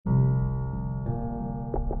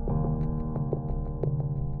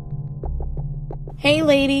Hey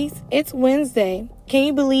ladies, it's Wednesday. Can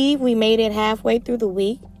you believe we made it halfway through the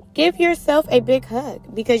week? Give yourself a big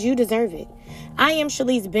hug because you deserve it. I am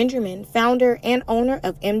Shalise Benjamin, founder and owner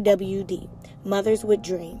of MWD, Mothers with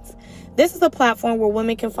Dreams. This is a platform where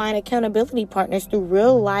women can find accountability partners through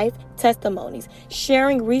real-life testimonies,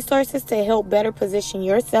 sharing resources to help better position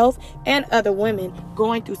yourself and other women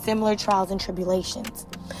going through similar trials and tribulations.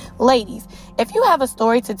 Ladies, if you have a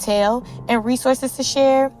story to tell and resources to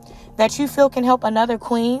share that you feel can help another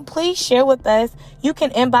queen, please share with us. You can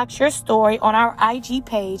inbox your story on our IG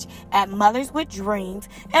page at Mothers with Dreams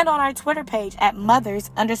and on our Twitter page at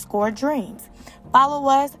Mothers_Dreams. Follow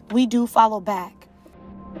us. We do follow back.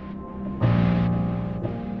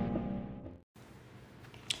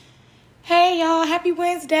 Hey y'all, happy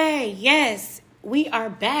Wednesday. Yes, we are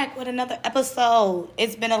back with another episode.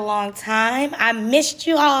 It's been a long time. I missed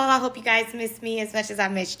you all. I hope you guys missed me as much as I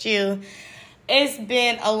missed you. It's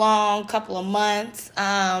been a long couple of months,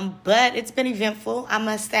 but it's been eventful, I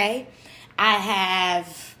must say. I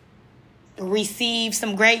have received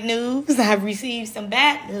some great news. I've received some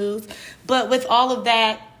bad news. But with all of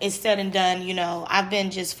that is said and done, I've been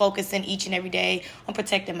just focusing each and every day on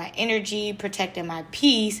protecting my energy, protecting my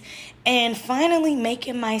peace, and finally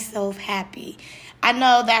making myself happy. I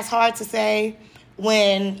know that's hard to say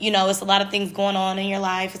when, it's a lot of things going on in your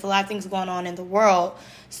life. It's a lot of things going on in the world.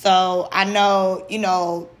 So I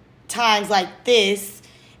know, times like this,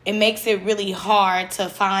 it makes it really hard to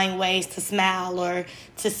find ways to smile or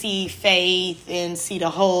to see faith and see the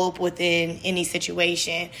hope within any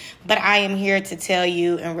situation. But I am here to tell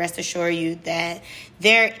you and rest assure you that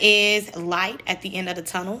there is light at the end of the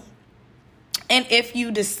tunnel. And if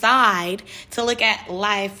you decide to look at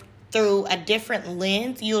life through a different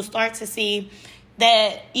lens, you'll start to see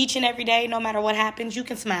that each and every day, no matter what happens, you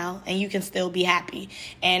can smile and you can still be happy.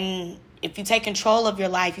 And if you take control of your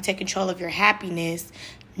life, you take control of your happiness,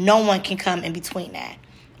 no one can come in between that.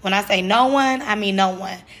 When I say no one, I mean no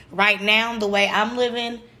one. Right now, the way I'm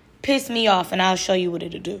living, piss me off, and I'll show you what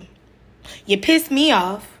it'll do. You piss me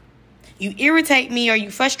off, you irritate me, or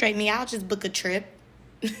you frustrate me, I'll just book a trip.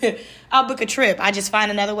 I'll book a trip. I just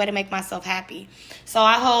find another way to make myself happy. So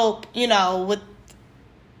I hope,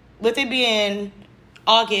 with it being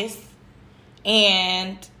August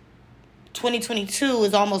and 2022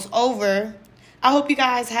 is almost over, I hope you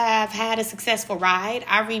guys have had a successful ride.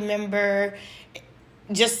 I remember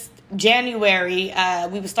just January,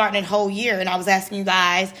 we were starting a whole year, and I was asking you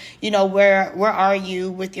guys, where are you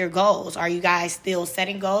with your goals? Are you guys still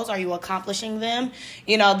setting goals? Are you accomplishing them?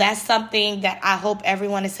 That's something that I hope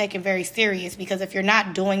everyone is taking very serious, because if you're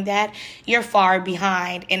not doing that, you're far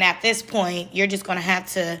behind. And at this point, you're just going to have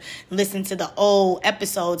to listen to the old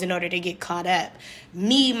episodes in order to get caught up.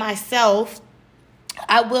 Me, myself,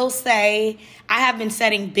 I will say I have been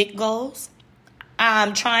setting big goals.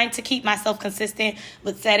 I'm trying to keep myself consistent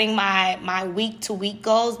with setting my week-to-week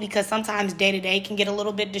goals, because sometimes day-to-day can get a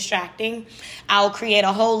little bit distracting. I'll create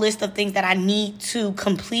a whole list of things that I need to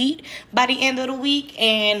complete by the end of the week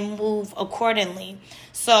and move accordingly.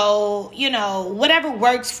 So, whatever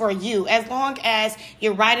works for you, as long as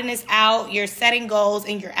you're writing this out, you're setting goals,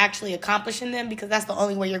 and you're actually accomplishing them, because that's the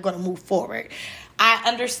only way you're going to move forward. I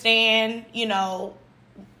understand,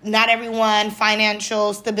 not everyone,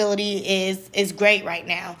 financial stability is great right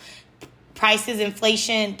now. Price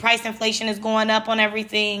inflation is going up on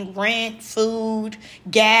everything, rent, food,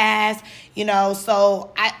 gas,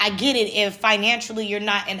 so I get it if financially you're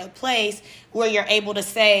not in a place where you're able to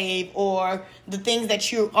save, or the things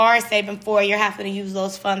that you are saving for, you're having to use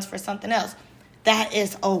those funds for something else. That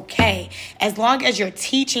is okay. As long as you're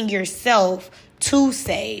teaching yourself to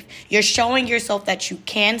save, you're showing yourself that you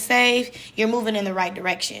can save, you're moving in the right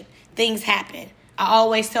direction. Things happen. I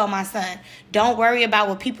always tell my son, don't worry about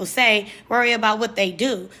what people say, worry about what they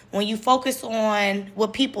do. When you focus on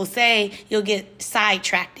what people say, you'll get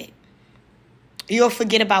sidetracked. You'll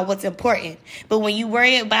forget about what's important. But when you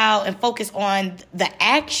worry about and focus on the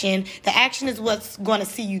action is what's going to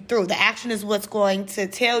see you through. The action is what's going to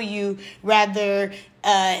tell you whether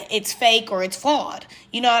it's fake or it's flawed.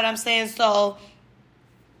 You know what I'm saying? So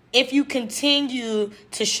if you continue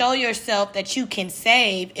to show yourself that you can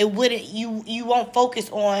save, you won't focus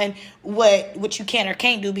on what you can or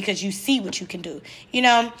can't do, because you see what you can do.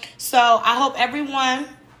 So I hope everyone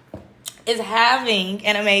is having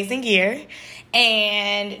an amazing year,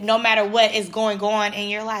 and no matter what is going on in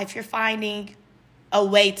your life, you're finding a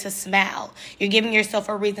way to smile. You're giving yourself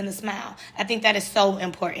a reason to smile. I think that is so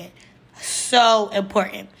important. So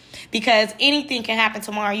important. Because anything can happen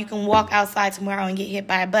tomorrow. You can walk outside tomorrow and get hit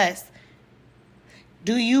by a bus.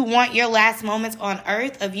 Do you want your last moments on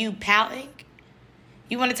earth of you pouting?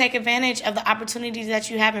 You want to take advantage of the opportunities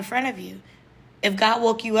that you have in front of you. If God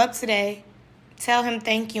woke you up today, tell him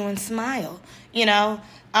thank you and smile.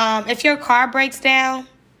 If your car breaks down,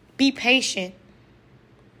 be patient.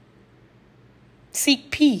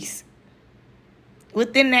 Seek peace.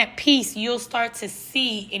 Within that peace, you'll start to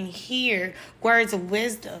see and hear words of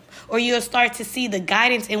wisdom, or you'll start to see the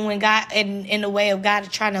guidance in the way of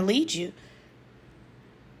God trying to lead you.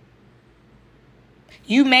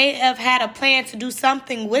 You may have had a plan to do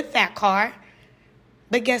something with that car,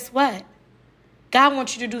 but guess what? God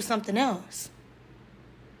wants you to do something else.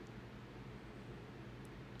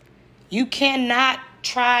 You cannot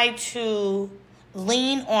try to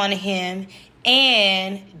lean on him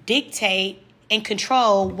and dictate and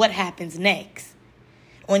control what happens next.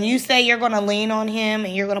 When you say you're going to lean on him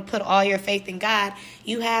and you're going to put all your faith in God,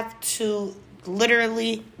 you have to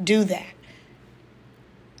literally do that.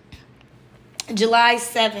 July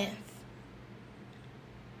 7th,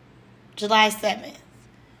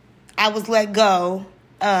 I was let go.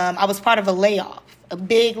 I was part of a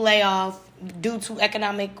big layoff due to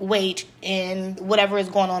economic wage and whatever is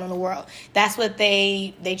going on in the world. That's what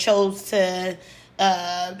they chose to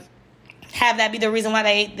have that be the reason why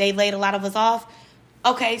they laid a lot of us off.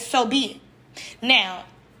 Okay, so be it. Now,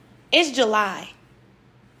 it's July.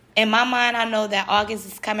 In my mind, I know that August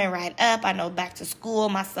is coming right up. I know back to school,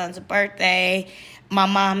 my son's birthday, my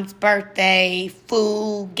mom's birthday,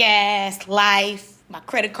 food, gas, life, my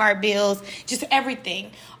credit card bills, just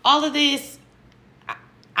everything. All of this,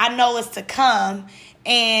 I know is to come.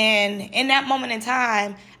 And in that moment in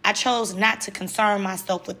time, I chose not to concern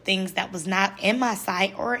myself with things that was not in my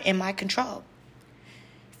sight or in my control.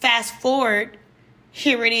 Fast forward,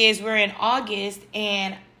 here it is, we're in August,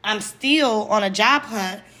 and I'm still on a job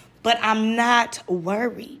hunt, but I'm not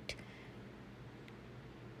worried.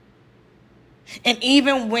 And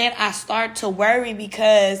even when I start to worry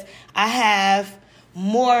because I have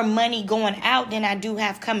more money going out than I do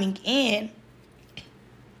have coming in,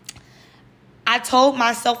 I told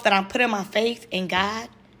myself that I'm putting my faith in God,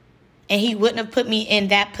 and he wouldn't have put me in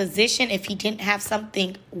that position if he didn't have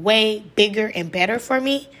something way bigger and better for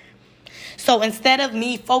me. So instead of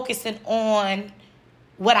me focusing on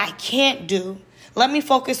what I can't do, let me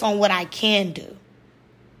focus on what I can do.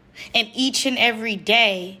 And each and every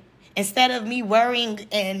day, instead of me worrying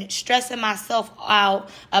and stressing myself out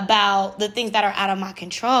about the things that are out of my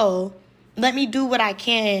control, let me do what I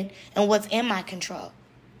can and what's in my control.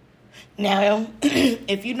 Now,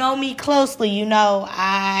 if you know me closely, you know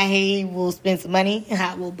I will spend some money.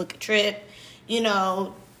 I will book a trip,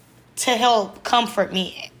 to help comfort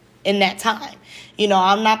me in that time.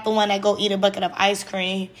 I'm not the one that go eat a bucket of ice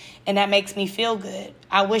cream and that makes me feel good.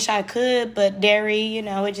 I wish I could, but dairy,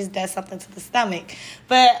 it just does something to the stomach.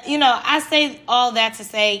 But, I say all that to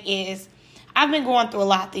say is I've been going through a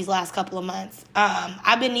lot these last couple of months.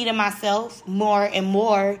 I've been needing myself more and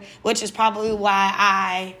more, which is probably why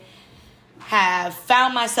I have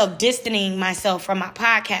found myself distancing myself from my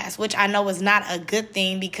podcast, which I know is not a good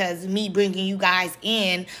thing because me bringing you guys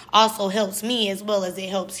in also helps me as well as it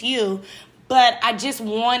helps you. But I just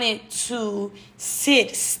wanted to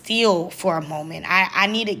sit still for a moment. I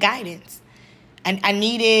needed guidance. I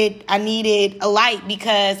needed a light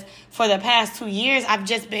because for the past 2 years, I've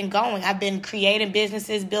just been going. I've been creating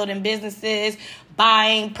businesses, building businesses,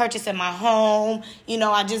 purchasing my home.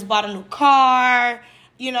 I just bought a new car.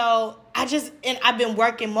 I've been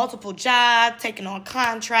working multiple jobs, taking on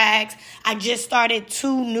contracts. I just started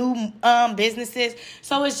 2 new businesses.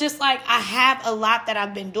 So it's just like I have a lot that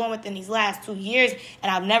I've been doing within these last 2 years,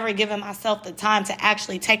 and I've never given myself the time to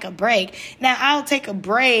actually take a break. Now, I'll take a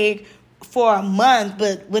break for a month,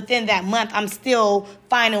 but within that month, I'm still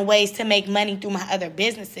finding ways to make money through my other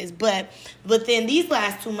businesses. But within these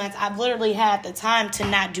last 2 months, I've literally had the time to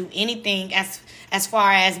not do anything as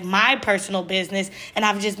far as my personal business, and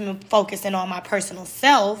I've just been focusing on my personal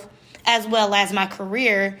self as well as my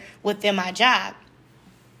career within my job.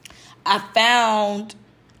 I found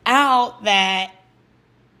out that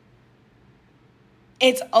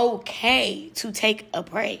it's okay to take a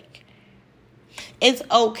break. It's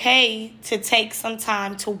okay to take some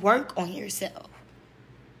time to work on yourself.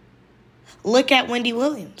 Look at Wendy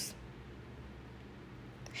Williams.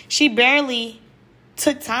 She barely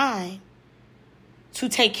took time to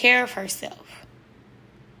take care of herself.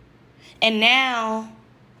 And now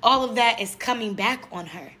all of that is coming back on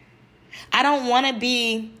her. I don't want to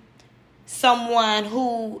be someone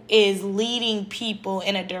who is leading people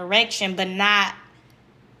in a direction but not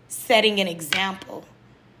setting an example.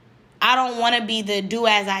 I don't want to be the do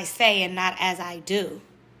as I say and not as I do.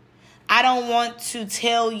 I don't want to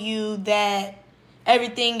tell you that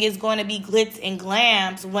everything is going to be glitz and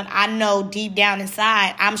glams when I know deep down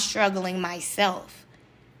inside I'm struggling myself.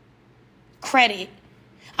 Credit.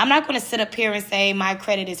 I'm not going to sit up here and say my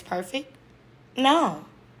credit is perfect. No.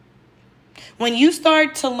 When you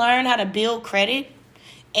start to learn how to build credit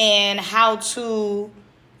and how to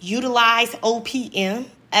utilize OPM,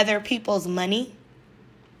 other people's money,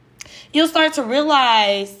 you'll start to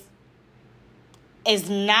realize it's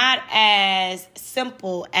not as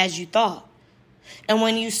simple as you thought. And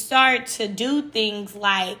when you start to do things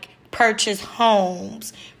like purchase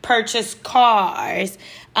homes, purchase cars,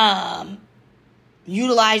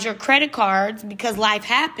 utilize your credit cards because life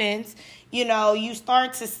happens, you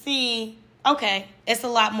start to see, okay, it's a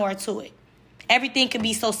lot more to it. Everything can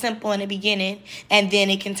be so simple in the beginning, and then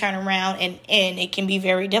it can turn around and it can be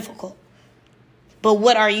very difficult. But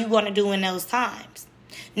what are you going to do in those times?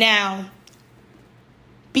 Now,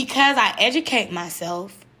 because I educate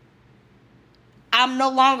myself, I'm no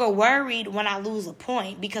longer worried when I lose a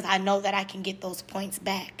point because I know that I can get those points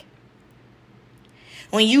back.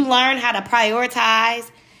 When you learn how to prioritize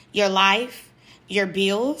your life, your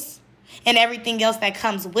bills, and everything else that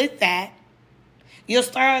comes with that, you'll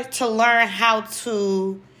start to learn how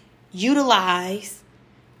to utilize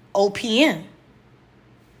OPM,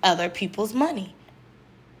 other people's money.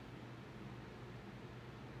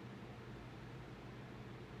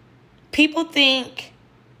 People think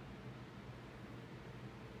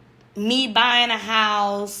me buying a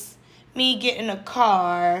house, me getting a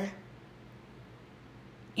car,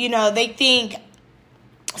 they think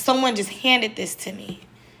someone just handed this to me.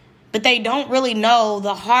 But they don't really know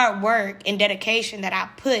the hard work and dedication that I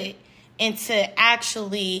put into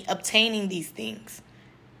actually obtaining these things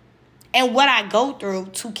and what I go through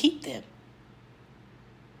to keep them.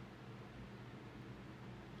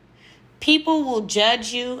 People will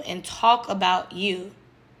judge you and talk about you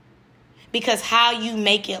because how you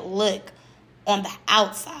make it look on the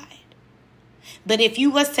outside. But if you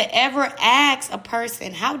was to ever ask a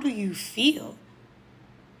person, how do you feel?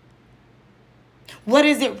 What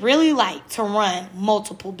is it really like to run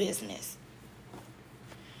multiple business?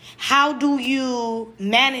 How do you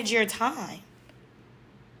manage your time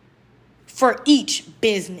for each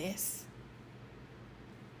business?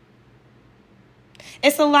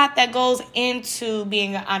 It's a lot that goes into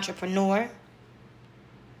being an entrepreneur.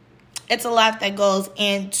 It's a lot that goes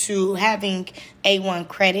into having A1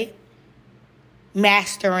 credit,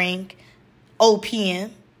 mastering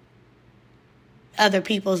OPM, other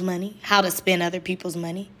people's money, how to spend other people's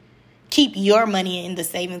money, keep your money in the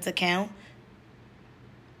savings account,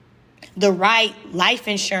 the right life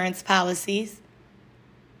insurance policies.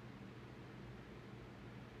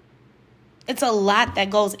 It's a lot that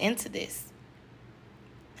goes into this.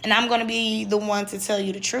 And I'm going to be the one to tell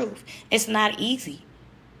you the truth. It's not easy.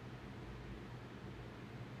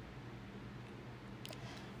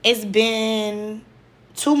 It's been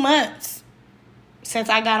 2 months since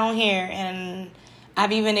I got on here, and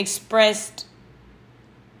I've even expressed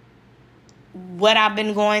what I've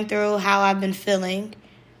been going through, how I've been feeling,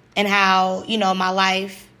 and how, my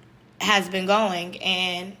life has been going.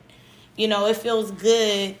 And, it feels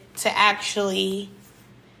good to actually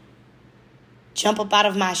jump up out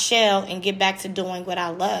of my shell and get back to doing what I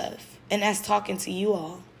love. And that's talking to you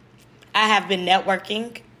all. I have been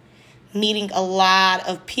networking, meeting a lot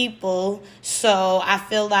of people. So I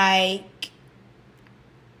feel like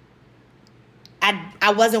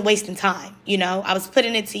I wasn't wasting time, I was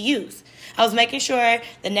putting it to use. I was making sure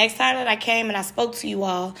the next time that I came and I spoke to you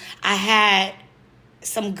all, I had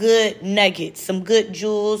some good nuggets, some good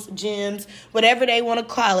jewels, gems, whatever they want to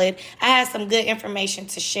call it. I had some good information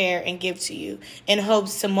to share and give to you in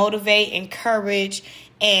hopes to motivate, encourage,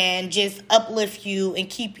 and just uplift you and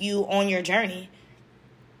keep you on your journey.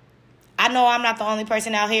 I know I'm not the only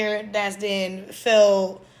person out here that's then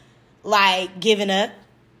feel like giving up.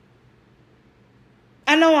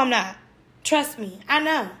 I know I'm not. Trust me, I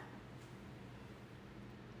know.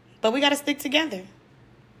 But we got to stick together.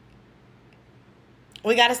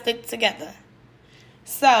 We got to stick together.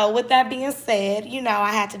 So, with that being said,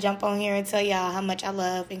 I had to jump on here and tell y'all how much I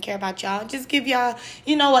love and care about y'all. Just give y'all,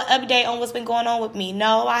 an update on what's been going on with me.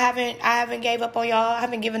 No, I haven't gave up on y'all. I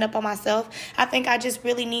haven't given up on myself. I think I just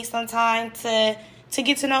really need some time to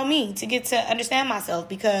get to know me, to get to understand myself.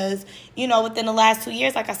 Because, within the last 2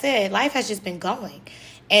 years, like I said, life has just been going.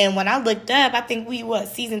 And when I looked up, I think we,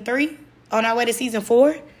 season 3? On our way to season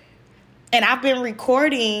 4? And I've been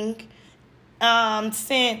recording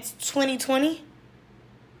since 2020.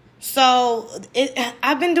 So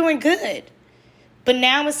I've been doing good. But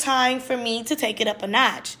now it's time for me to take it up a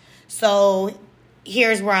notch. So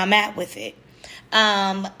here's where I'm at with it.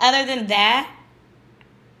 Other than that,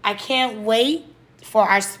 I can't wait for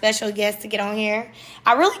our special guest to get on here.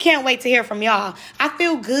 I really can't wait to hear from y'all. I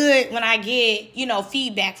feel good when I get,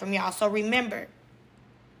 feedback from y'all. So remember,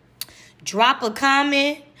 drop a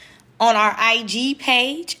comment on our IG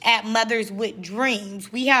page at Mothers with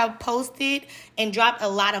Dreams. We have posted and dropped a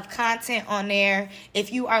lot of content on there.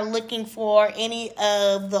 If you are looking for any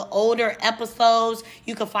of the older episodes,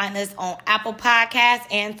 you can find us on Apple Podcasts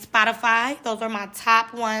and Spotify. Those are my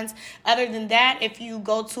top ones. Other than that, if you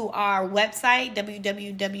go to our website,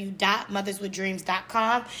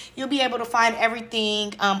 www.motherswithdreams.com, you'll be able to find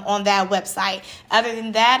everything on that website. Other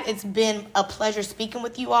than that, it's been a pleasure speaking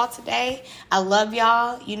with you all today. I love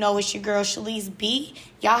y'all. You know it's your girl, Shalise B.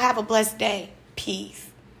 Y'all have a blessed day. Peace.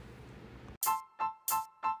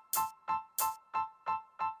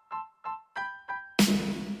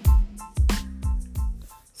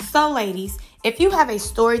 So, ladies, if you have a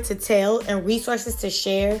story to tell and resources to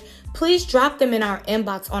share, please drop them in our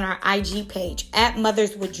inbox on our IG page at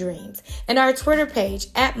Mothers with Dreams and our Twitter page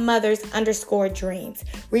at Mothers_Dreams.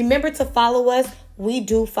 Remember to follow us. We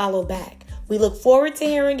do follow back. We look forward to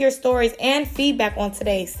hearing your stories and feedback on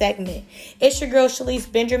today's segment. It's your girl,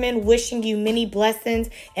 Shalise Benjamin, wishing you many blessings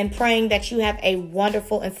and praying that you have a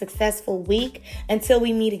wonderful and successful week. Until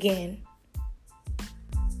we meet again.